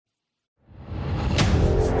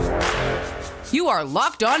You are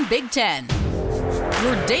Locked On Big Ten,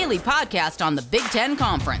 your daily podcast on the Big Ten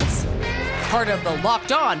Conference. Part of the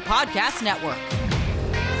Locked On Podcast Network,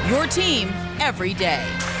 your team every day.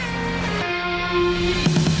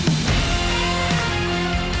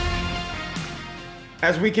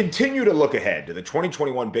 As we continue to look ahead to the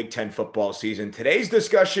 2021 Big Ten football season, today's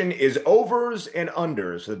discussion is overs and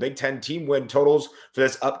unders for the Big Ten team win totals for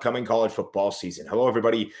this upcoming college football season. Hello,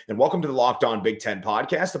 everybody, and welcome to the Locked On Big Ten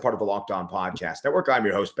podcast, a part of the Locked On Podcast Network. I'm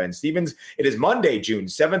your host, Ben Stevens. It is Monday, June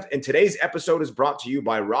 7th, and today's episode is brought to you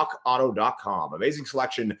by RockAuto.com. Amazing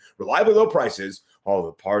selection, reliably low prices, all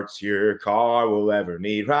the parts your car will ever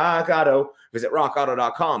need. Rock Auto. Visit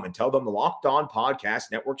rockauto.com and tell them the Locked On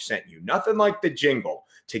Podcast Network sent you. Nothing like the jingle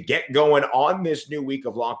to get going on this new week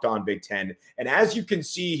of Locked On Big Ten. And as you can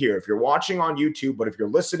see here, if you're watching on YouTube, but if you're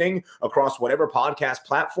listening across whatever podcast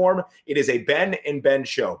platform, it is a Ben and Ben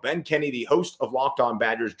show. Ben Kenny, the host of Locked On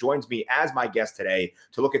Badgers, joins me as my guest today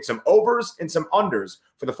to look at some overs and some unders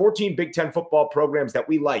for the 14 Big Ten football programs that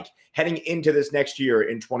we like heading into this next year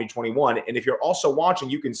in 2021. And if you're also watching,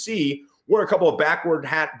 you can see we're a couple of backward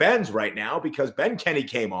hat Bens right now because Ben Kenny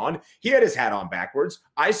came on. He had his hat on backwards.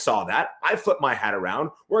 I saw that. I flipped my hat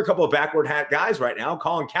around. We're a couple of backward hat guys right now.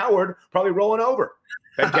 Colin Cowherd probably rolling over.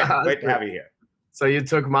 Ben Kenny, great to have you here. So you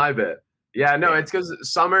took my bit. Yeah, no, it's because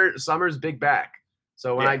summer's big back.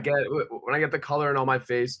 So when I get the color in on my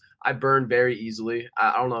face, I burn very easily.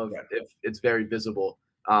 I don't know if it's very visible.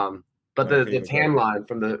 But the tan line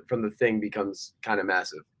from the thing becomes kind of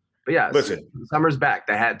massive. But yeah, listen, summer's back.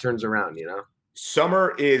 The hat turns around, you know?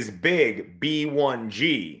 Summer is big,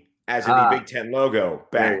 B1G, as in the Big Ten logo,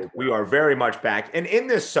 back. We are very much back. And in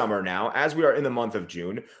this summer now, as we are in the month of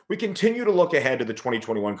June, we continue to look ahead to the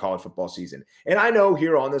 2021 college football season. And I know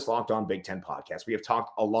here on this Locked On Big Ten podcast, we have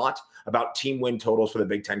talked a lot about team win totals for the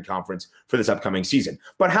Big Ten Conference for this upcoming season.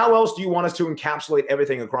 But how else do you want us to encapsulate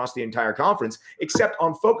everything across the entire conference except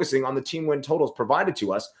on focusing on the team win totals provided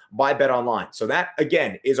to us by BetOnline? So that,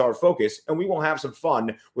 again, is our focus, and we will have some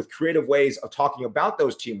fun with creative ways of talking about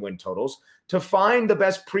those team win totals to find the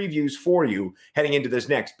best previews for you heading into this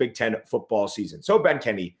next Big Ten football season. So, Ben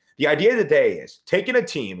Kenny, the idea of the day is taking a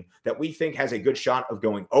team that we think has a good shot of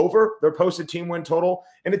going over their posted team win total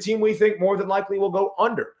and a team we think more than likely will go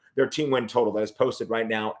under their team win total that is posted right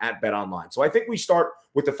now at BetOnline. So I think we start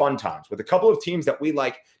with the fun times, with a couple of teams that we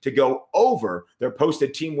like to go over their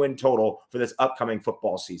posted team win total for this upcoming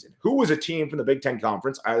football season. Who was a team from the Big Ten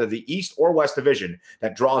Conference, either the East or West Division,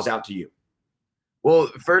 that draws out to you?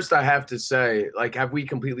 Well, first I have to say, have we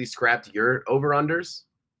completely scrapped your over-unders?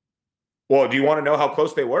 Well, do you want to know how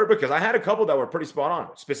close they were? Because I had a couple that were pretty spot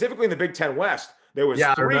on. Specifically in the Big Ten West, there was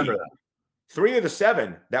three of the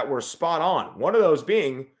 7 that were spot on. One of those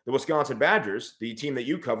being the Wisconsin Badgers, the team that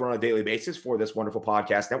you cover on a daily basis for this wonderful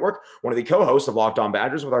podcast network, one of the co-hosts of Locked On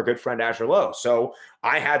Badgers with our good friend Asher Lowe. So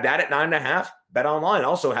I had that at 9.5. BetOnline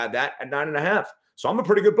also had that at 9.5. So I'm a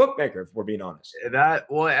pretty good bookmaker, if we're being honest. That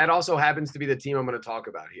also happens to be the team I'm going to talk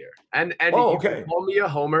about here. And you can call me a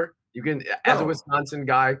homer. You can, as a Wisconsin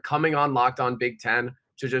guy coming on Locked On Big Ten,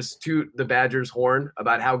 to just toot the Badgers' horn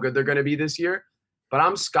about how good they're going to be this year. But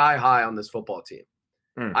I'm sky high on this football team.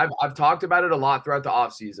 I've talked about it a lot throughout the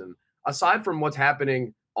offseason. Aside from what's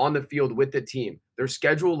happening on the field with the team, their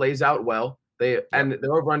schedule lays out well. And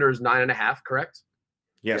their over-under is 9.5, correct?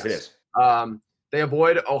 Yes, it is. They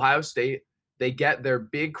avoid Ohio State. They get their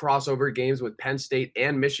big crossover games with Penn State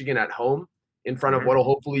and Michigan at home in front of what will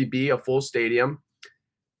hopefully be a full stadium.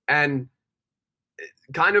 And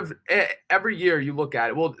kind of every year you look at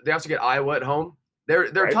it. Well, they also get Iowa at home.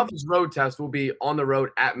 Their toughest road test will be on the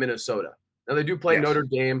road at Minnesota. Now, they do play Notre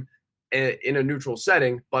Dame in a neutral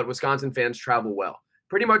setting, but Wisconsin fans travel well.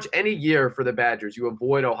 Pretty much any year for the Badgers, you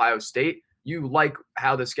avoid Ohio State. You like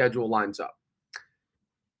how the schedule lines up.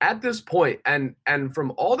 At this point, and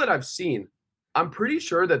from all that I've seen, I'm pretty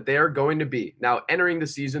sure that they're going to be, now entering the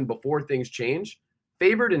season before things change,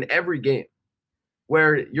 favored in every game.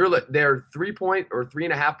 Where they're 3-point or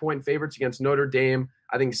 3.5-point favorites against Notre Dame.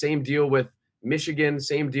 I think same deal with Michigan,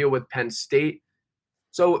 same deal with Penn State.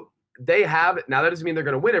 So they have, now that doesn't mean they're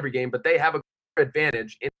going to win every game, but they have a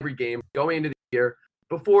advantage in every game going into the year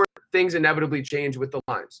before things inevitably change with the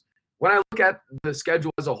lines. When I look at the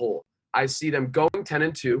schedule as a whole, I see them going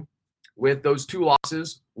 10-2 with those 2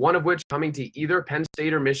 losses, one of which coming to either Penn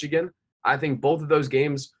State or Michigan. I think both of those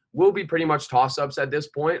games will be pretty much toss-ups at this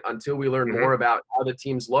point until we learn more about how the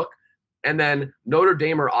teams look. And then Notre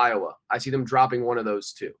Dame or Iowa, I see them dropping one of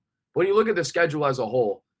those 2. When you look at the schedule as a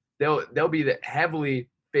whole, they'll be heavily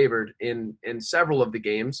favored in several of the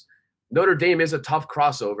games. Notre Dame is a tough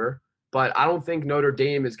crossover. but I don't think Notre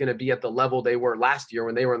Dame is going to be at the level they were last year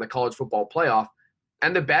when they were in the college football playoff.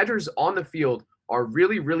 And the Badgers on the field are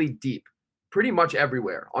really, really deep, pretty much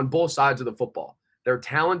everywhere on both sides of the football. They're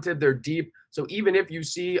talented, they're deep. So even if you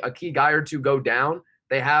see a key guy or two go down,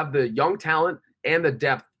 they have the young talent and the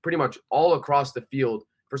depth pretty much all across the field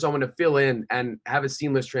for someone to fill in and have a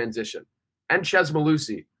seamless transition. And Chez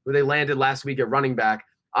Mellusi, who they landed last week at running back,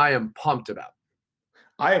 I am pumped about.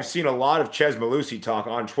 I have seen a lot of Chez Mellusi talk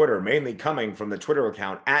on Twitter, mainly coming from the Twitter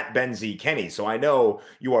account at Ben Z Kenny. So I know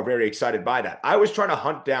you are very excited by that. I was trying to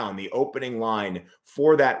hunt down the opening line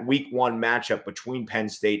for that week 1 matchup between Penn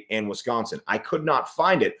State and Wisconsin. I could not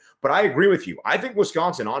find it, but I agree with you. I think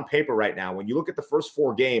Wisconsin on paper right now, when you look at the first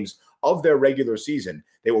 4 games of their regular season,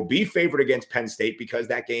 they will be favored against Penn State because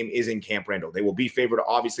that game is in Camp Randall. They will be favored,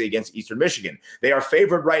 obviously, against Eastern Michigan. They are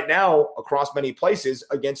favored right now across many places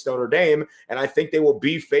against Notre Dame, and I think they will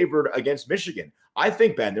be favored against Michigan. I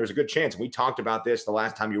think, Ben, there's a good chance, and we talked about this the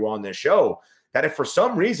last time you were on this show, that if for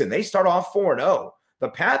some reason they start off 4-0, the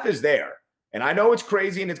path is there. And I know it's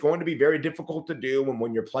crazy and it's going to be very difficult to do. And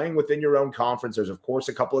when you're playing within your own conference, there's, of course,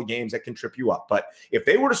 a couple of games that can trip you up. But if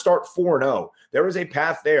they were to start 4-0, there is a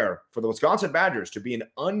path there for the Wisconsin Badgers to be an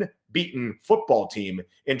unbeaten football team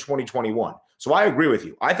in 2021. So I agree with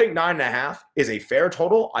you. I think 9.5 is a fair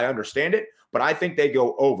total. I understand it, but I think they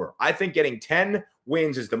go over. I think getting 10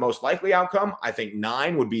 wins is the most likely outcome. I think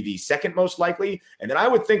 9 would be the second most likely. And then I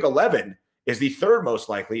would think 11 is the third most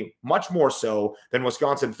likely, much more so than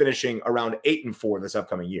Wisconsin finishing around 8-4 this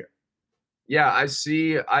upcoming year. Yeah, I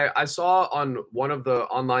see. I saw on one of the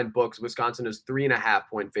online books, Wisconsin is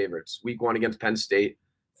 3.5-point favorites. Week 1 against Penn State,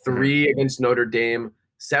 3 against Notre Dame,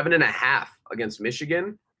 7.5 against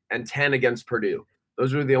Michigan, and 10 against Purdue.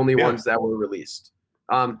 Those were the only ones that were released.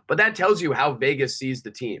 But that tells you how Vegas sees the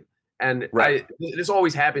team. And this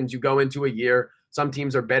always happens. You go into a year, some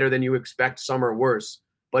teams are better than you expect, some are worse.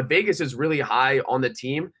 But Vegas is really high on the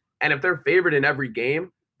team. And if they're favored in every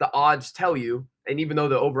game, the odds tell you, and even though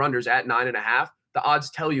the over-under is at 9.5, the odds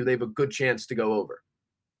tell you they have a good chance to go over.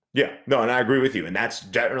 Yeah, no, and I agree with you. And that's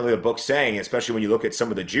definitely the book saying, especially when you look at some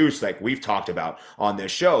of the juice like we've talked about on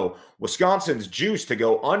this show. Wisconsin's juice to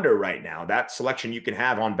go under right now, that selection you can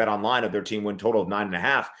have on BetOnline of their team win total of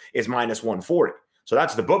 9.5 is -140. So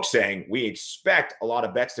that's the book saying we expect a lot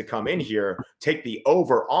of bets to come in here, take the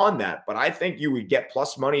over on that. But I think you would get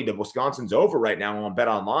plus money to Wisconsin's over right now on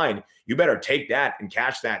BetOnline. You better take that and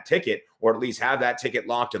cash that ticket, or at least have that ticket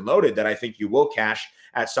locked and loaded that I think you will cash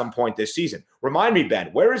at some point this season. Remind me,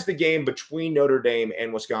 Ben, where is the game between Notre Dame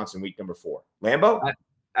and Wisconsin week number 4? Lambeau?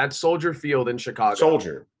 At Soldier Field in Chicago.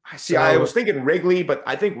 Soldier. I was thinking Wrigley, but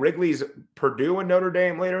I think Wrigley's Purdue and Notre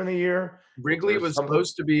Dame later in the year. Wrigley was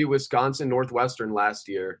supposed to be Wisconsin Northwestern last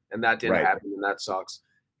year, and that didn't happen, and that sucks.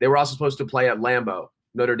 They were also supposed to play at Lambeau,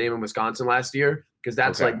 Notre Dame and Wisconsin last year, because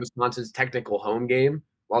that's like Wisconsin's technical home game,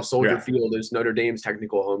 while Soldier Field is Notre Dame's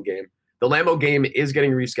technical home game. The Lambeau game is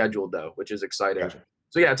getting rescheduled, though, which is exciting. Gotcha.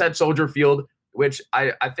 So, yeah, it's at Soldier Field, which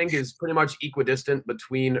I think is pretty much equidistant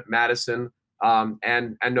between Madison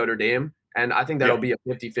and Notre Dame. And I think that'll be a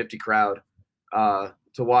 50-50 crowd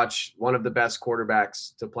to watch one of the best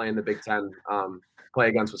quarterbacks to play in the Big Ten play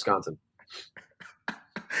against Wisconsin.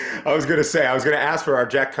 I was going to ask for our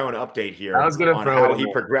Jack Cohn update here on how he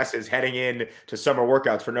progresses heading in to summer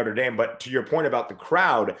workouts for Notre Dame. But to your point about the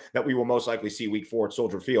crowd that we will most likely see week 4 at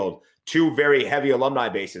Soldier Field, 2 very heavy alumni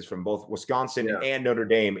bases from both Wisconsin and Notre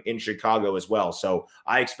Dame in Chicago as well. So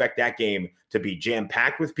I expect that game to be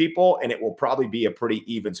jam-packed with people, and it will probably be a pretty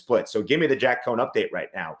even split. So give me the Jack Cohn update right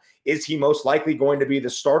now. Is he most likely going to be the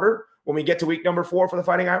starter when we get to week number 4 for the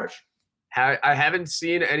Fighting Irish? I haven't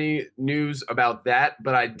seen any news about that,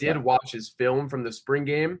 but I did watch his film from the spring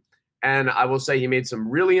game, and I will say he made some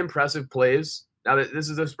really impressive plays. Now that this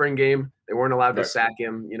is a spring game, they weren't allowed to sack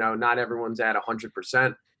him. You know, not everyone's at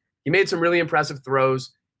 100%. He made some really impressive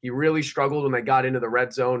throws. He really struggled when they got into the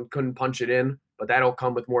red zone, couldn't punch it in, but that'll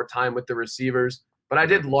come with more time with the receivers. But I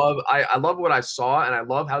did love – I love what I saw, and I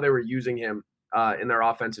love how they were using him in their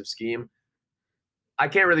offensive scheme. I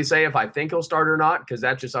can't really say if I think he'll start or not because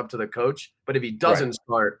that's just up to the coach. But if he doesn't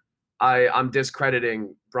start, I'm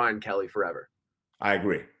discrediting Brian Kelly forever. I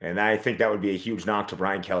agree. And I think that would be a huge knock to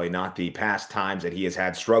Brian Kelly, not the past times that he has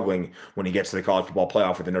had struggling when he gets to the college football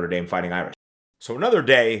playoff with the Notre Dame Fighting Irish. So another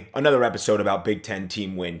day, another episode about Big Ten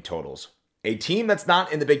team win totals. A team that's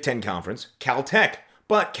not in the Big Ten Conference, Caltech.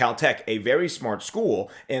 But Caltech, a very smart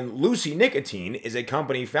school, and Lucy Nicotine is a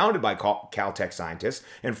company founded by Caltech scientists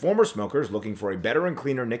and former smokers looking for a better and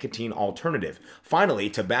cleaner nicotine alternative. Finally,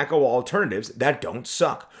 tobacco alternatives that don't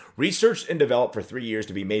suck. Researched and developed for 3 years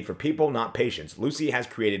to be made for people, not patients, Lucy has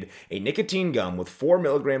created a nicotine gum with 4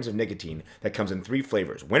 milligrams of nicotine that comes in 3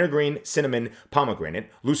 flavors: wintergreen, cinnamon,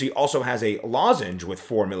 pomegranate. Lucy also has a lozenge with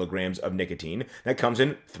 4 milligrams of nicotine that comes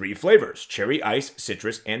in 3 flavors: cherry ice,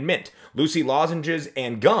 citrus, and mint. Lucy lozenges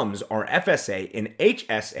and gums are FSA and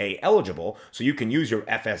HSA eligible, so you can use your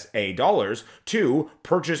FSA dollars to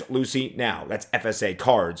purchase Lucy now. That's FSA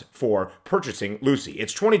cards for purchasing Lucy.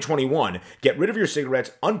 It's 2021. Get rid of your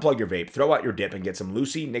cigarettes, unplug your vape, throw out your dip, and get some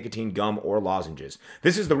Lucy nicotine gum or lozenges.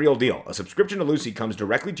 This is the real deal. A subscription to Lucy comes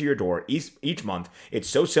directly to your door each month. It's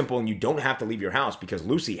so simple, and you don't have to leave your house because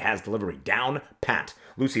Lucy has delivery down pat.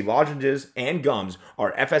 Lucy lozenges and gums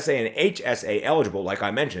are FSA and HSA eligible, like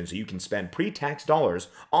I mentioned, so you can spend pre-tax dollars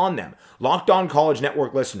on them. Locked On College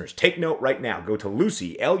Network listeners, take note right now. Go to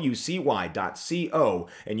Lucy, LUCY.co,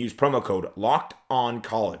 and use promo code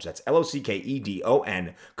LOCKEDONCollege. That's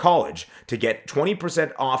LOCKEDON college to get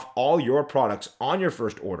 20% off all your products on your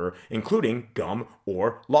first order, including gum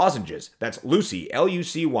or lozenges. That's Lucy,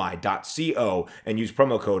 LUCY.co, and use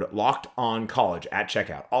promo code LOCKEDONCollege at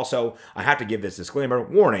checkout. Also, I have to give this disclaimer.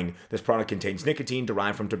 Warning, this product contains nicotine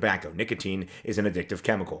derived from tobacco. Nicotine is an addictive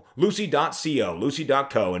chemical. Lucy.co,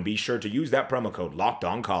 Lucy.co, and be sure to use that promo code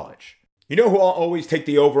LOCKEDONCollege. You know who I'll always take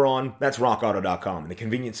the over on? That's RockAuto.com, and the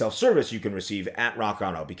convenient self-service you can receive at Rock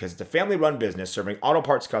Auto, because it's a family-run business serving auto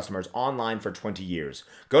parts customers online for 20 years.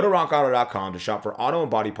 Go to RockAuto.com to shop for auto and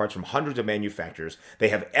body parts from hundreds of manufacturers. They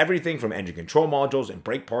have everything from engine control modules and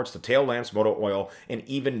brake parts to tail lamps, motor oil, and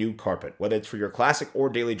even new carpet. Whether it's for your classic or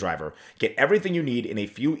daily driver, get everything you need in a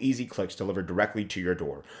few easy clicks delivered directly to your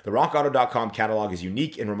door. The RockAuto.com catalog is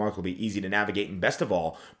unique and remarkably easy to navigate, and best of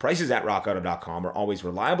all, prices at RockAuto.com are always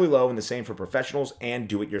reliably low and the same for professionals and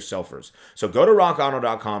do-it-yourselfers. So go to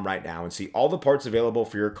rockauto.com right now and see all the parts available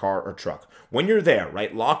for your car or truck. When you're there,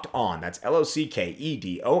 write Locked On, that's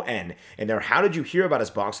LOCKEDON, in their How Did You Hear About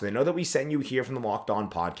Us box so they know that we sent you here from the Locked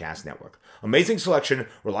On Podcast Network. Amazing selection,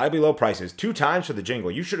 reliably low prices, 2 times for the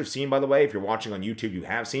jingle. You should have seen, by the way, if you're watching on YouTube, you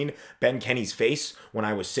have seen Ben Kenny's face when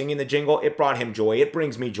I was singing the jingle. It brought him joy. It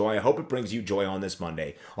brings me joy. I hope it brings you joy on this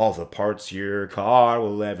Monday. All the parts your car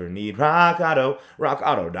will ever need. Rock Auto,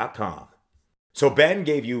 rockauto.com. So Ben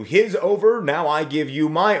gave you his over, now I give you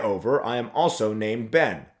my over. I am also named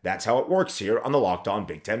Ben. That's how it works here on the Locked On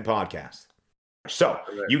Big Ten podcast. So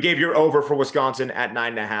you gave your over for Wisconsin at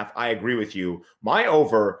 9.5. I agree with you. My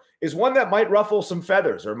over is one that might ruffle some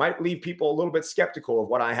feathers or might leave people a little bit skeptical of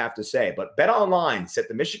what I have to say. But BetOnline set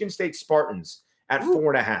the Michigan State Spartans at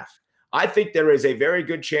 4.5. I think there is a very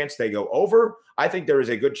good chance they go over. I think there is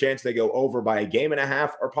a good chance they go over by a game and a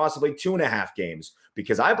half or possibly 2.5 games,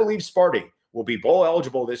 because I believe Sparty will be bowl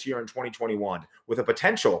eligible this year in 2021 with a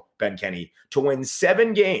potential, Ben Kenny, to win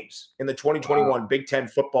 7 games in the 2021 Big Ten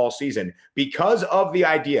football season because of the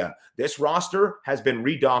idea this roster has been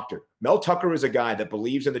redoctored. Mel Tucker is a guy that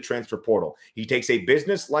believes in the transfer portal. He takes a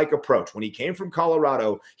business-like approach. When he came from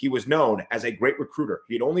Colorado, he was known as a great recruiter.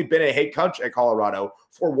 He had only been a head coach at Colorado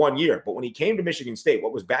for 1 year. But when he came to Michigan State,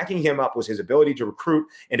 what was backing him up was his ability to recruit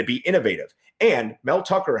and to be innovative. And Mel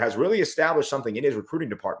Tucker has really established something in his recruiting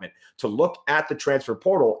department to look at the transfer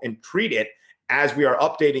portal and treat it as we are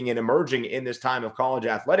updating and emerging in this time of college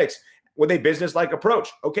athletics with a business-like approach.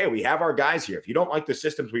 Okay, we have our guys here. If you don't like the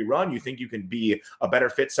systems we run, you think you can be a better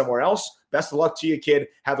fit somewhere else, best of luck to you, kid.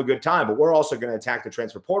 Have a good time. But we're also going to attack the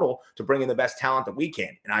transfer portal to bring in the best talent that we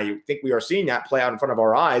can. And I think we are seeing that play out in front of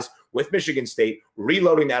our eyes with Michigan State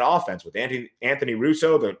reloading that offense with Anthony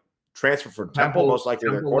Russo, the transfer for Temple most likely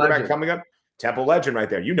their quarterback legend coming up. Temple legend right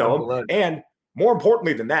there. You know Temple him. Legend. And more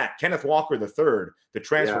importantly than that, Kenneth Walker III, the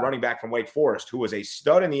transfer running back from Wake Forest, who was a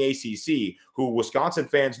stud in the ACC, who Wisconsin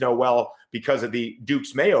fans know well because of the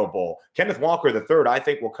Duke's Mayo Bowl. Kenneth Walker III, I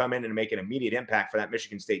think, will come in and make an immediate impact for that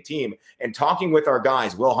Michigan State team. And talking with our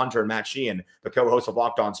guys, Will Hunter and Matt Sheehan, the co-hosts of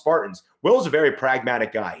Locked On Spartans, Will's a very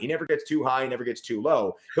pragmatic guy. He never gets too high, he never gets too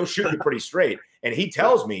low. He'll shoot you pretty straight. And he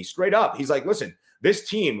tells me straight up, he's like, listen, this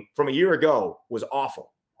team from a year ago was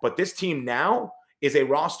awful, but this team now is a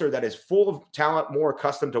roster that is full of talent, more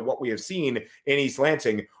accustomed to what we have seen in East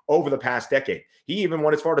Lansing over the past decade. He even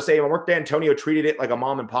went as far to say, Mark D'Antonio treated it like a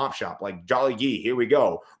mom and pop shop, like Jolly Gee, here we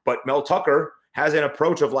go. But Mel Tucker has an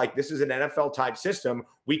approach of like, this is an NFL type system.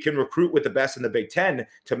 We can recruit with the best in the Big Ten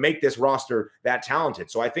to make this roster that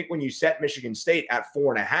talented. So I think when you set Michigan State at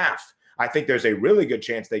 4.5, I think there's a really good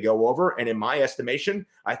chance they go over. And in my estimation,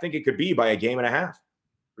 I think it could be by a game and a half.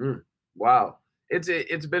 Wow.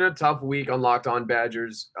 It's been a tough week on Locked On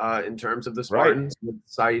Badgers in terms of the Spartans, with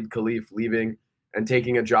Saeed Khalif leaving and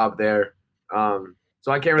taking a job there.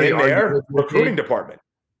 So I can't really argue their recruiting department.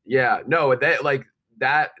 Yeah, no,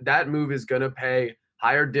 that move is gonna pay.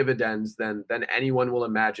 higher dividends than anyone will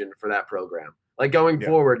imagine for that program. Like going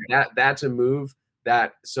forward, that's a move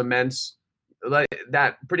that cements like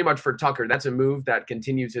that pretty much for Tucker. That's a move that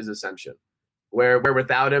continues his ascension. Where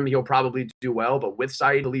without him, he'll probably do well, but with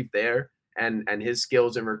Saeed Khalif there and his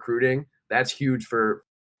skills in recruiting, that's huge for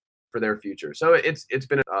their future. So it's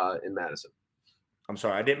been in Madison. I'm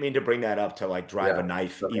sorry, I didn't mean to bring that up to like drive a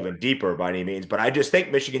knife even deeper by any means, but I just think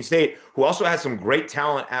Michigan State, who also has some great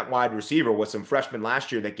talent at wide receiver with some freshmen last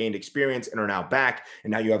year that gained experience and are now back,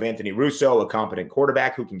 and now you have Anthony Russo, a competent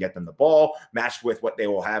quarterback who can get them the ball, matched with what they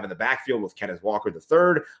will have in the backfield with Kenneth Walker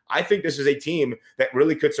III. I think this is a team that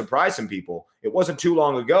really could surprise some people. It wasn't too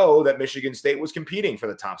long ago that Michigan State was competing for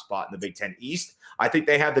the top spot in the Big Ten East. I think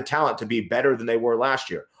they have the talent to be better than they were last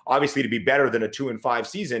year. Obviously, to be better than a 2-5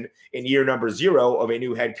 season in year number 0 of a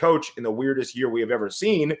new head coach in the weirdest year we have ever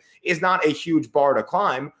seen is not a huge bar to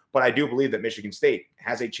climb. But I do believe that Michigan State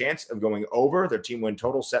has a chance of going over their team win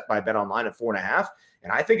total set by BetOnline at 4.5.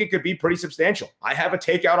 And I think it could be pretty substantial. I have a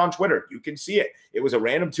takeout on Twitter. You can see it. It was a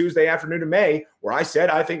random Tuesday afternoon in May where I said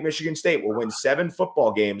I think Michigan State will win 7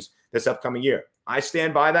 football games this upcoming year. I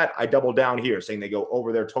stand by that. I double down here saying they go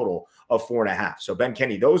over their total of 4.5. So Ben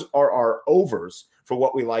Kenny, those are our overs for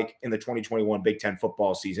what we like in the 2021 Big Ten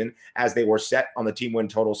football season as they were set on the team win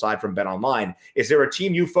total side from BetOnline. Is there a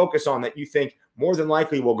team you focus on that you think more than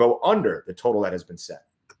likely will go under the total that has been set?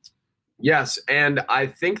 Yes, and I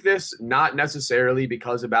think this not necessarily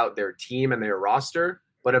because about their team and their roster,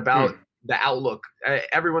 but about the outlook,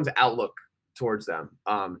 everyone's outlook towards them.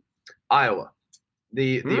 Iowa,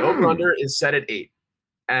 the over-under is set at 8.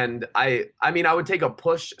 And I mean, I would take a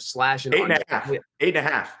push slash an 8.5.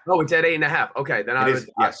 8.5. Oh, it's at 8.5. Okay, then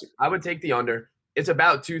I would take the under. It's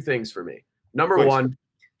about 2 things for me. Number one,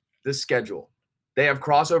 the schedule. They have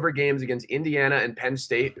crossover games against Indiana and Penn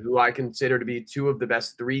State, who I consider to be 2 of the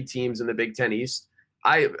best 3 teams in the Big Ten East.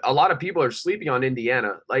 A lot of people are sleeping on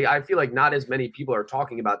Indiana. Like I feel like not as many people are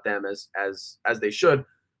talking about them as they should.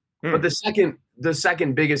 But the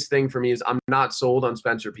second biggest thing for me is I'm not sold on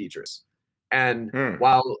Spencer Petras. And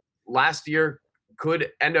while last year could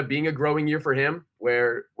end up being a growing year for him,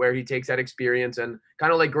 where he takes that experience and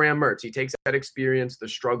kind of like Graham Mertz, he takes that experience, the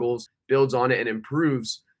struggles, builds on it, and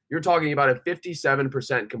improves. You're talking about a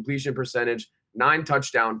 57% completion percentage, 9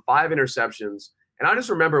 touchdowns, 5 interceptions. And I just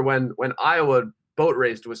remember when Iowa boat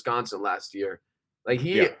raced Wisconsin last year, like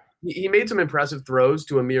he made some impressive throws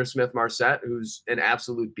to Amir Smith-Marset, who's an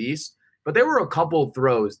absolute beast. But there were a couple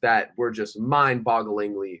throws that were just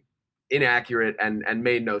mind-bogglingly inaccurate and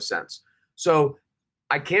made no sense. So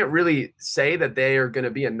I can't really say that they are going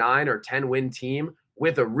to be a 9 or 10 win team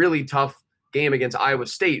with a really tough game against Iowa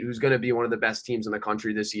State, who's going to be one of the best teams in the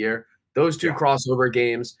country this year. Those 2 crossover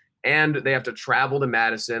games, and they have to travel to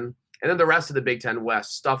Madison. And then the rest of the Big Ten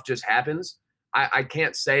West, stuff just happens. I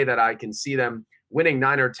can't say that I can see them winning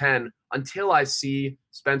 9 or 10 until I see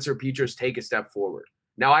Spencer Petras take a step forward.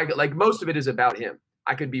 Now, most of it is about him.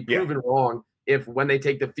 I could be proven wrong if when they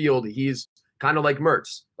take the field, he's kind of like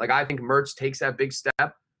Mertz. Like I think Mertz takes that big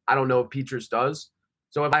step. I don't know if Petras does.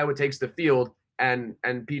 So if Iowa takes the field and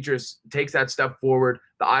Petras takes that step forward,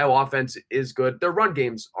 the Iowa offense is good. Their run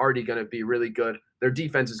game's already going to be really good. Their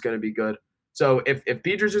defense is going to be good. So if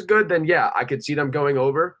Petras is good, then yeah, I could see them going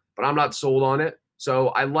over, but I'm not sold on it. So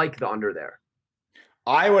I like the under there.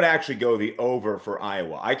 I would actually go the over for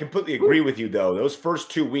Iowa. I completely agree with you, though. Those first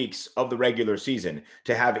 2 weeks of the regular season,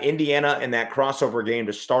 to have Indiana in that crossover game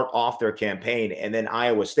to start off their campaign, and then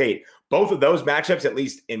Iowa State, both of those matchups, at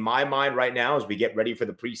least in my mind right now, as we get ready for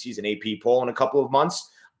the preseason AP poll in a couple of months,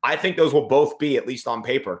 I think those will both be, at least on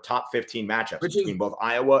paper, top 15 matchups between both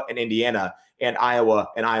Iowa and Indiana and Iowa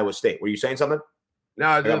and Iowa State. Were you saying something? No,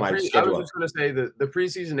 I was just going to say that the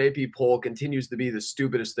preseason AP poll continues to be the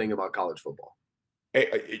stupidest thing about college football.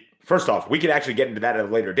 First off, we can actually get into that at a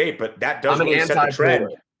later date, but that does really set the trend.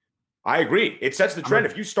 I agree. It sets the trend.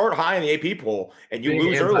 If you start high in the AP poll and you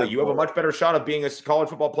lose early, you have a much better shot of being a college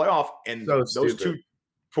football playoff. And those 2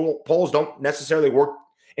 polls don't necessarily work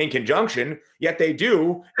in conjunction, yet they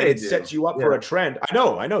do, and it sets you up for a trend. I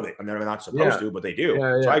know they. I mean, they're not supposed to, but they do.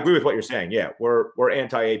 So I agree with what you're saying. Yeah, we're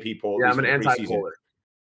anti-AP poll. Yeah, I'm an anti-poller.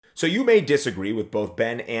 So you may disagree with both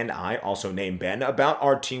Ben and I, also named Ben, about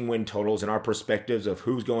our team win totals and our perspectives of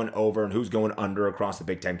who's going over and who's going under across the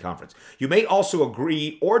Big Ten Conference. You may also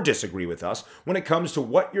agree or disagree with us when it comes to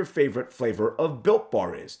what your favorite flavor of Built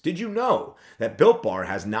Bar is. Did you know that Built Bar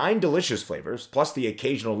has 9 delicious flavors, plus the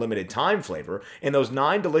occasional limited time flavor, and those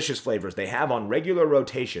 9 delicious flavors they have on regular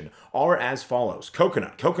rotation are as follows: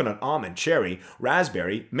 coconut almond, cherry,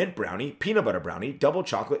 raspberry, mint brownie, peanut butter brownie, double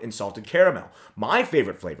chocolate, and salted caramel. My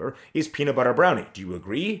favorite flavor flavor is peanut butter brownie. Do you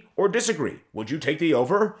agree or disagree? Would you take the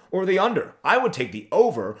over or the under? I would take the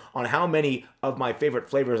over on how many of my favorite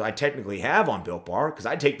flavors I technically have on Built Bar, because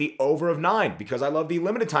I take the over of 9 because I love the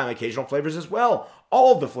limited time occasional flavors as well.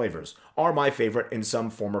 All of the flavors are my favorite in some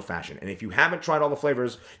form or fashion. And if you haven't tried all the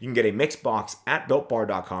flavors, you can get a mixed box at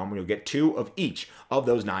BuiltBar.com where you'll get 2 of each of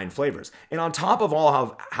those 9 flavors. And on top of all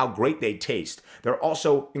of how great they taste, they're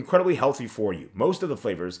also incredibly healthy for you. Most of the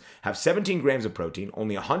flavors have 17 grams of protein,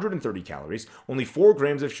 only 130 calories, only 4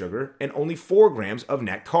 grams of sugar, and only 4 grams of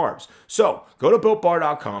net carbs. So go to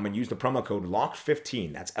BuiltBar.com and use the promo code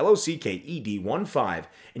LOCKED15. That's LOCKED15,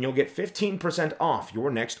 and you'll get 15% off your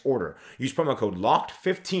next order. Use promo code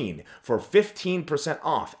LOCKED15 for 15%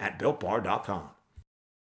 off at BuiltBar.com.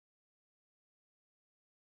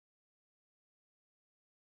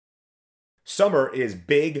 Summer is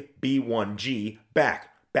Big B1G back.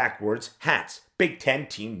 Backwards hats, Big Ten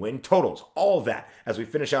team win totals, all of that as we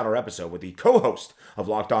finish out our episode with the co-host of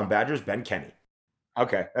Locked On Badgers, Ben Kenny.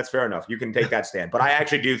 Okay, that's fair enough. You can take that stand. But I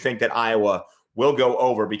actually do think that Iowa will go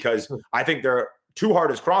over because I think their 2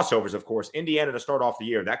 hardest crossovers, of course, Indiana to start off the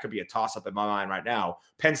year. That could be a toss-up in my mind right now.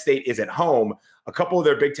 Penn State is at home. A couple of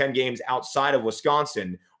their Big Ten games outside of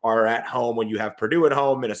Wisconsin are at home when you have Purdue at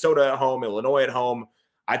home, Minnesota at home, Illinois at home.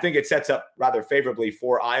 I think it sets up rather favorably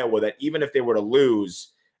for Iowa that even if they were to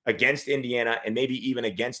lose against Indiana and maybe even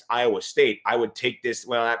against Iowa State, I would take this.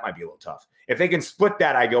 Well, that might be a little tough. If they can split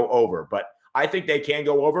that, I go over. But I think they can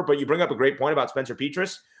go over. But you bring up a great point about Spencer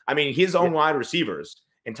Petras. I mean, his own wide receivers,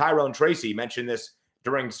 and Tyrone Tracy mentioned this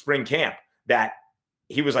during spring camp, that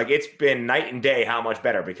he was like, it's been night and day how much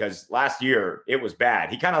better, because last year it was bad.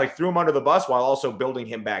 He kind of like threw him under the bus while also building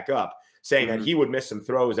him back up, saying that he would miss some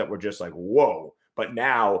throws that were just like, whoa. But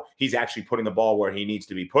now he's actually putting the ball where he needs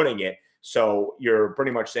to be putting it. So you're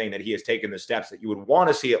pretty much saying that he has taken the steps that you would want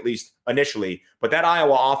to see, at least initially. But that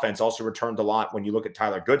Iowa offense also returned a lot when you look at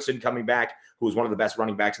Tyler Goodson coming back, who is one of the best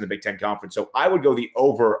running backs in the Big Ten Conference. So I would go the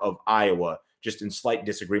over of Iowa, just in slight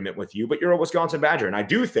disagreement with you. But you're a Wisconsin Badger. And I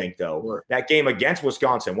do think, though, that game against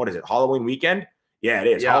Wisconsin, what is it, Halloween weekend? Yeah, it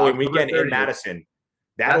is. Yeah, Halloween weekend in Madison.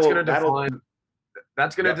 That's going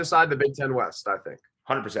to decide the Big Ten West, I think.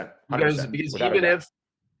 100%. Because even if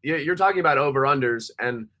you're talking about over-unders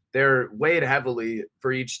and they're weighed heavily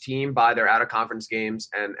for each team by their out-of-conference games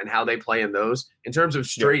and how they play in those. In terms of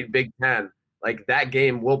straight Big Ten, like that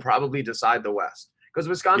game will probably decide the West. Because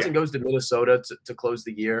Wisconsin goes to Minnesota to close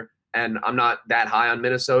the year, and I'm not that high on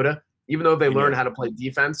Minnesota. Even though they learn how to play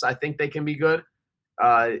defense, I think they can be good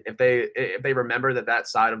if they remember that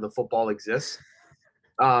side of the football exists.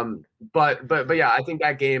 But yeah, I think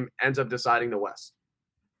that game ends up deciding the West.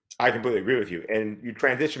 I completely agree with you. And you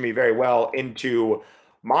transition me very well into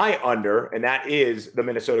my under, and that is the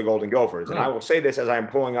Minnesota Golden Gophers. And I will say this as I'm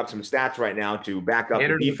pulling up some stats right now to back up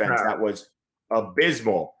the defense that was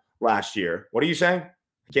abysmal last year. What are you saying?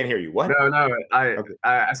 I can't hear you. What? No.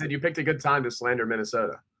 I said you picked a good time to slander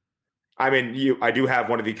Minnesota. I mean, I do have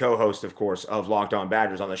one of the co-hosts, of course, of Locked On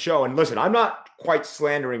Badgers on the show. And listen, I'm not quite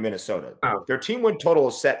slandering Minnesota. Oh. Their team win total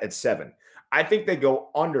is set at 7. I think they go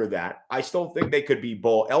under that. I still think they could be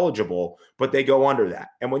bowl eligible, but they go under that.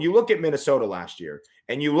 And when you look at Minnesota last year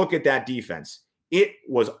and you look at that defense, it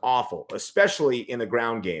was awful, especially in the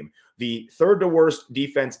ground game. The third to worst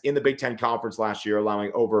defense in the Big Ten Conference last year,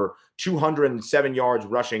 allowing over 207 yards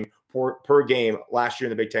rushing per game last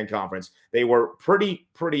year in the Big Ten Conference. They were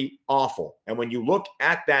pretty awful. And when you look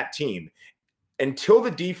at that team, until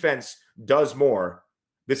the defense does more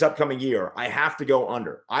this upcoming year, I have to go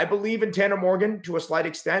under. I believe in Tanner Morgan to a slight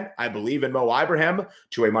extent. I believe in Mo Ibrahim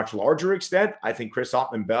to a much larger extent. I think Chris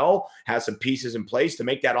Ottman-Bell has some pieces in place to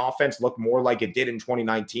make that offense look more like it did in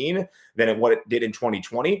 2019 than what it did in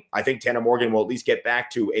 2020. I think Tanner Morgan will at least get back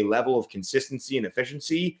to a level of consistency and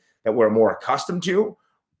efficiency that we're more accustomed to.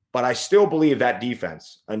 But I still believe that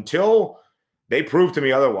defense, until they prove to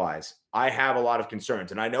me otherwise, I have a lot of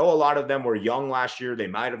concerns. And I know a lot of them were young last year. They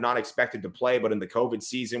might have not expected to play, but in the COVID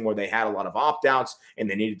season where they had a lot of opt-outs and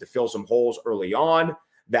they needed to fill some holes early on,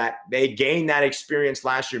 that they gained that experience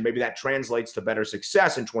last year. Maybe that translates to better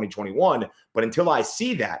success in 2021. But until I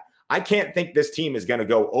see that, I can't think this team is going to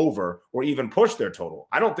go over or even push their total.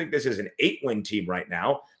 I don't think this is an 8-win team right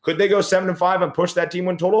now. Could they go 7-5 and push that team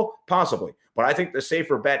win total? Possibly. But I think the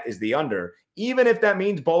safer bet is the under, even if that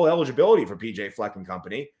means bowl eligibility for PJ Fleck and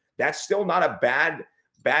company. That's still not a bad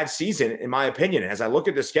season, in my opinion. As I look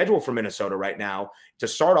at the schedule for Minnesota right now, to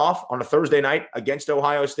start off on a Thursday night against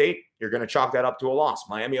Ohio State, you're going to chalk that up to a loss.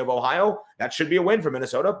 Miami of Ohio, that should be a win for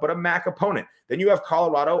Minnesota, but a MAC opponent. Then you have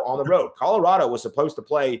Colorado on the road. Colorado was supposed to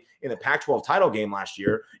play in the Pac-12 title game last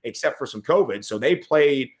year, except for some COVID. So they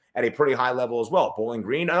played at a pretty high level as well. Bowling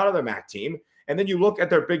Green, another MAC team. And then you look at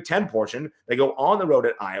their Big Ten portion, they go on the road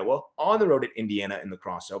at Iowa, on the road at Indiana in the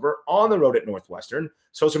crossover, on the road at Northwestern.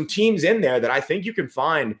 So some teams in there that I think you can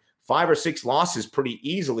find 5 or 6 losses pretty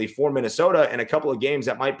easily for Minnesota, and a couple of games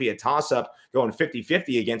that might be a toss-up going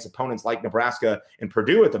 50-50 against opponents like Nebraska and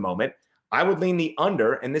Purdue at the moment. I would lean the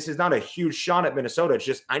under, and this is not a huge shot at Minnesota. It's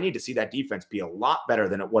just I need to see that defense be a lot better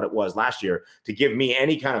than what it was last year to give me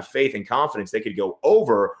any kind of faith and confidence they could go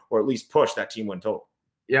over or at least push that team win total.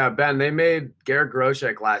 Yeah, Ben, they made Garrett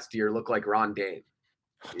Groshek last year look like Ron Dane.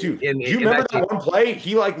 Dude, do you remember that one play?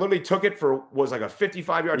 He literally took it for was like a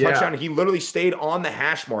 55-yard touchdown. And he literally stayed on the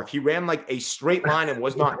hash mark. He ran like a straight line and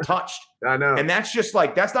was not touched. I know. And that's just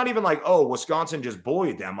that's not even like, oh, Wisconsin just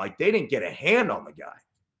bullied them. Like they didn't get a hand on the guy.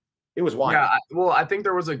 It was wild. Yeah, I think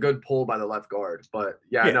there was a good pull by the left guard, but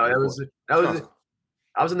I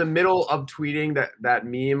was in the middle of tweeting that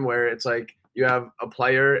meme where it's like you have a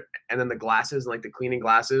player and then the glasses, like the cleaning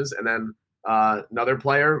glasses, and then another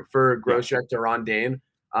player for Groshek to Ron Dane.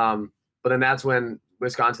 But then that's when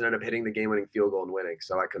Wisconsin ended up hitting the game-winning field goal and winning,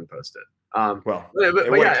 so I couldn't post it. It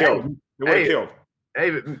would have killed. It would have killed.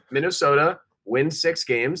 Hey, Minnesota wins 6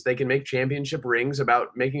 games. They can make championship rings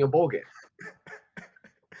about making a bowl game.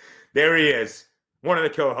 There he is. One of the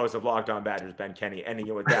co-hosts of Locked On Badgers, Ben Kenny, ending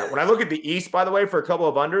it with that. When I look at the East, by the way, for a couple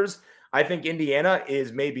of unders, I think Indiana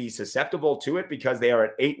is maybe susceptible to it because they are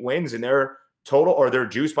at 8 wins and their total, or their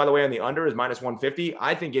juice, by the way, on the under is minus 150.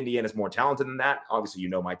 I think Indiana's more talented than that. Obviously, you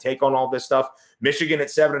know my take on all this stuff. Michigan at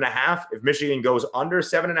 7.5. If Michigan goes under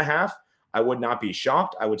 7.5, I would not be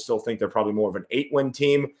shocked. I would still think they're probably more of an 8-win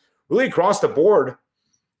team. Really across the board,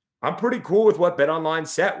 I'm pretty cool with what BetOnline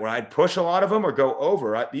set, where I'd push a lot of them or go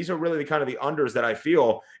over. These are really the kind of the unders that I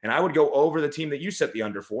feel, and I would go over the team that you set the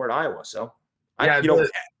under for at Iowa. So, go ahead.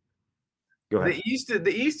 The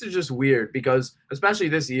East is just weird because, especially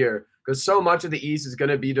this year, because so much of the East is going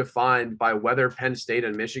to be defined by whether Penn State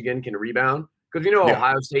and Michigan can rebound. Because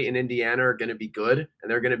Ohio State and Indiana are going to be good,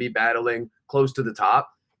 and they're going to be battling close to the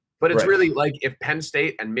top. But it's really like if Penn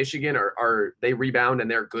State and Michigan are they rebound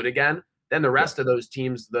and they're good again, then the rest of those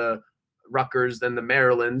teams, the Rutgers, then the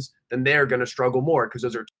Marylands, then they're going to struggle more because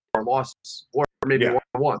those are 2 more losses or maybe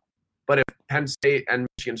 1-1. But if Penn State and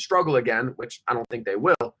Michigan struggle again, which I don't think they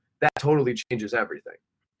will, that totally changes everything.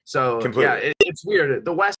 So, it's weird.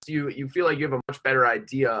 The West, you feel like you have a much better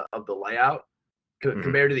idea of the layout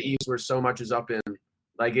compared to the East where so much is up in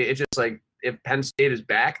 – like it's just like if Penn State is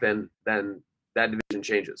back, then that division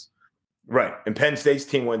changes. Right. And Penn State's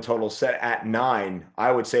team win total set at 9,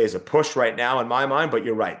 I would say is a push right now in my mind, but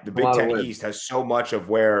you're right. The Big Ten East has so much of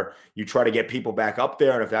where you try to get people back up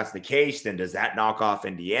there. And if that's the case, then does that knock off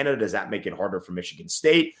Indiana? Does that make it harder for Michigan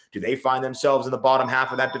State? Do they find themselves in the bottom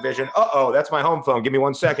half of that division? Uh-oh, that's my home phone. Give me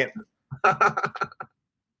 1 second.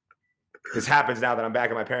 This happens now that I'm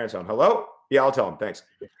back at my parents' home. Hello? Yeah, I'll tell them. Thanks.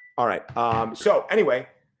 All right. So anyway,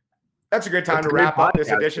 that's a great time to wrap up this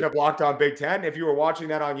edition of Locked On Big Ten. If you were watching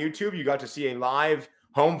that on YouTube, you got to see a live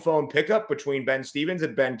home phone pickup between Ben Stevens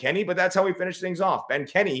and Ben Kenny, but that's how we finish things off. Ben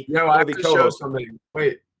Kenny, I have to show something.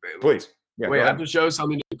 Wait. Please. Yeah, I have to show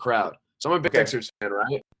something to the crowd. So I'm a big Sixers fan,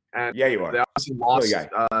 right? And yeah, you are. They obviously lost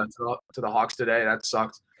to the Hawks today. That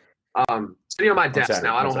sucked. Sitting on my desk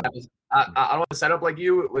now, I don't have a setup like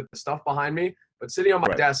you with the stuff behind me, but sitting on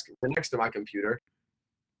my desk next to my computer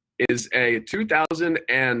is a 2000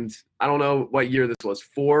 and I don't know what year this was,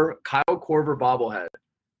 4 Kyle Korver bobblehead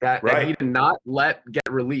that he did not let get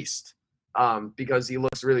released because he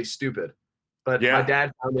looks really stupid. But my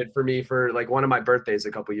dad found it for me for like one of my birthdays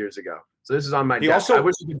a couple years ago. So this is on my desk. I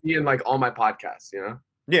wish it could be in like all my podcasts,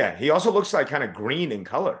 Yeah, he also looks like kind of green in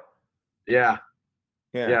color. Yeah,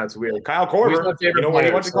 it's weird. Kyle Korver, you know where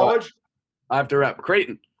he went to college? I have to rep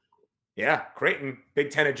Creighton. Yeah, Creighton,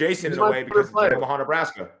 Big Ten adjacent in a way because it's Omaha,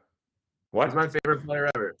 Nebraska. What? He's my favorite player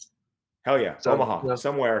ever. Hell yeah. So, Omaha,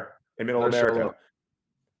 somewhere in middle America.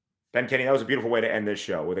 Ben Kenny, that was a beautiful way to end this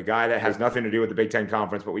show with a guy that has nothing to do with the Big Ten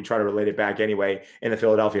Conference, but we try to relate it back anyway in the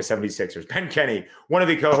Philadelphia 76ers. Ben Kenny, one of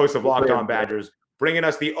the co-hosts of Locked On Badgers, bringing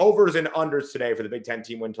us the overs and unders today for the Big Ten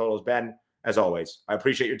team win totals. Ben, as always, I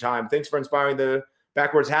appreciate your time. Thanks for inspiring the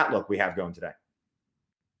backwards hat look we have going today.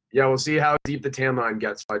 Yeah, we'll see how deep the tan line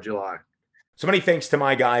gets by July. So many thanks to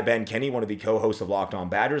my guy, Ben Kenny, one of the co-hosts of Locked On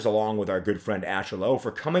Badgers, along with our good friend Asher Lowe,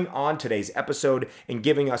 for coming on today's episode and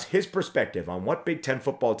giving us his perspective on what Big Ten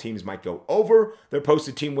football teams might go over their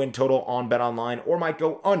posted team win total on BetOnline or might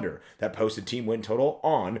go under that posted team win total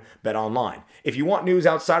on BetOnline. If you want news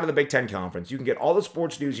outside of the Big Ten Conference, you can get all the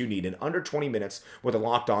sports news you need in under 20 minutes with the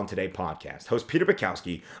Locked On Today podcast. Host Peter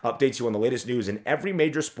Bukowski updates you on the latest news in every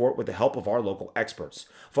major sport with the help of our local experts.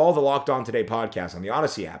 Follow the Locked On Today podcast on the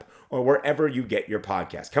Odyssey app or wherever you get your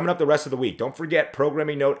podcast. Coming up the rest of the week, don't forget,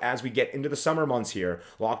 programming note as we get into the summer months here,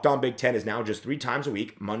 Locked On Big Ten is now just 3 times a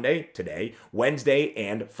week, Monday, today, Wednesday,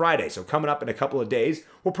 and Friday. So coming up in a couple of days,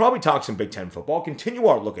 we'll probably talk some Big Ten football, continue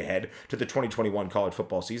our look ahead to the 2021 college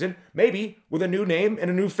football season, maybe with a new name and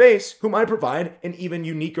a new face who might provide an even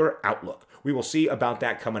uniquer outlook. We will see about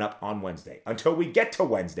that coming up on Wednesday. Until we get to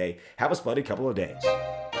Wednesday, have a splendid couple of days.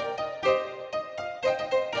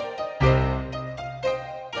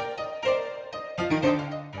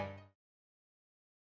 Thank you.